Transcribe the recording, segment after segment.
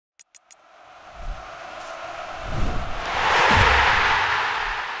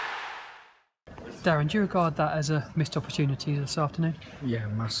Darren, do you regard that as a missed opportunity this afternoon? Yeah,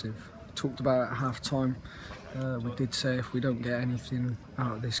 massive. Talked about it at half time. We did say if we don't get anything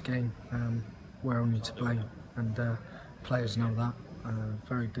out of this game, we're only to blame, and players know that.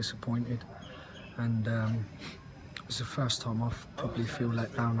 Very disappointed, and it's the first time I probably feel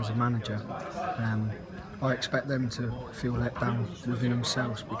let down as a manager. I expect them to feel let down within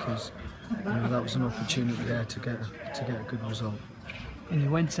themselves, because that was an opportunity there to get a good result. And you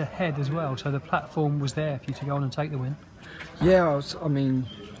went ahead as well, so the platform was there for you to go on and take the win. Yeah,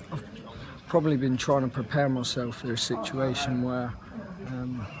 I've probably been trying to prepare myself for a situation where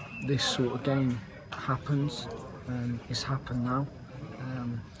this sort of game happens. It's happened now.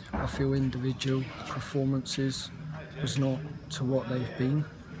 I feel individual performances was not to what they've been,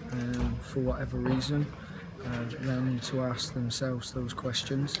 for whatever reason. They'll need to ask themselves those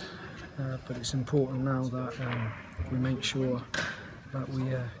questions. But it's important now that we make sure that we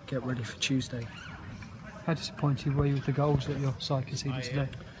get ready for Tuesday. How disappointed were you with the goals that your side conceded today?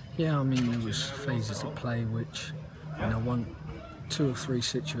 Yeah, I mean, there was phases at play which, two or three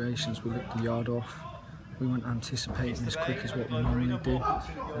situations we looked the yard off. We weren't anticipating as quick as what we normally do.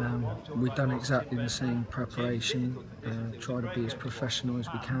 We've done exactly the same preparation, try to be as professional as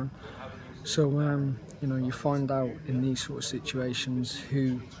we can. So, you find out in these sort of situations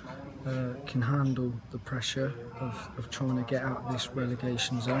who can handle the pressure of trying to get out of this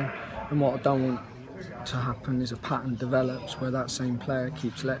relegation zone. And what I don't want to happen is a pattern develops where that same player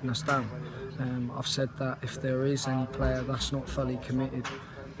keeps letting us down. I've said that if there is any player that's not fully committed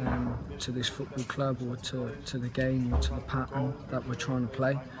to this football club or to the game or to the pattern that we're trying to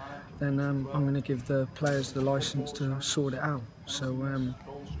play, then I'm going to give the players the licence to sort it out. So,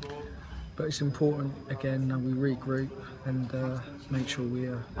 but it's important again that we regroup and make sure we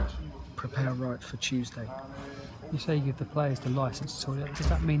prepare right for Tuesday. You say you give the players the licence to sort it out. Does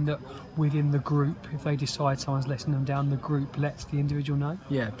that mean that within the group, if they decide someone's letting them down, the group lets the individual know?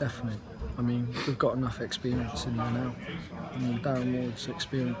 Yeah, definitely. I mean, we've got enough experience in there now. Darren Way's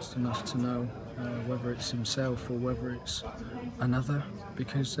experienced enough to know whether it's himself or whether it's another,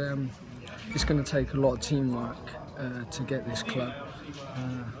 because it's going to take a lot of teamwork to get this club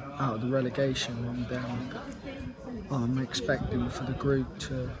out of the relegation, and I'm expecting for the group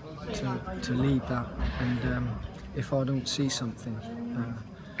to lead that. And if I don't see something,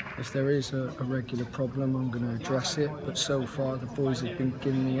 if there is a regular problem, I'm going to address it. But so far the boys have been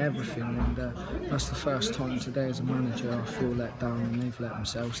giving me everything, and that's the first time today as a manager I feel let down, and they've let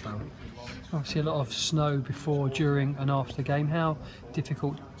themselves down. Obviously a lot of snow before, during and after the game. How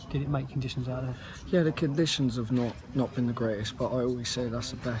difficult did it make conditions out there? Yeah, the conditions have not been the greatest, but I always say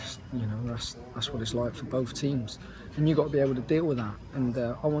that's the best. That's what it's like for both teams, and you've got to be able to deal with that. And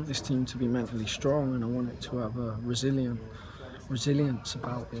I want this team to be mentally strong, and I want it to have a resilience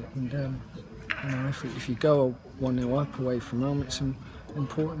about it. And if you go 1-0 up away from home, it's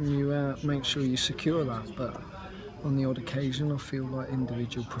important you make sure you secure that. But on the odd occasion, I feel like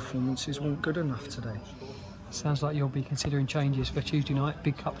individual performances weren't good enough today. Sounds like you'll be considering changes for Tuesday night,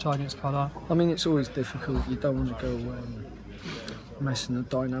 big cup tie against Carlisle. I mean, it's always difficult. You don't want to go messing the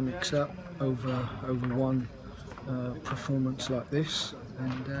dynamics up over one performance like this.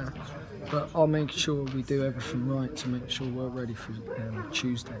 But I'll make sure we do everything right to make sure we're ready for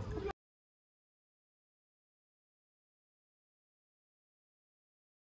Tuesday.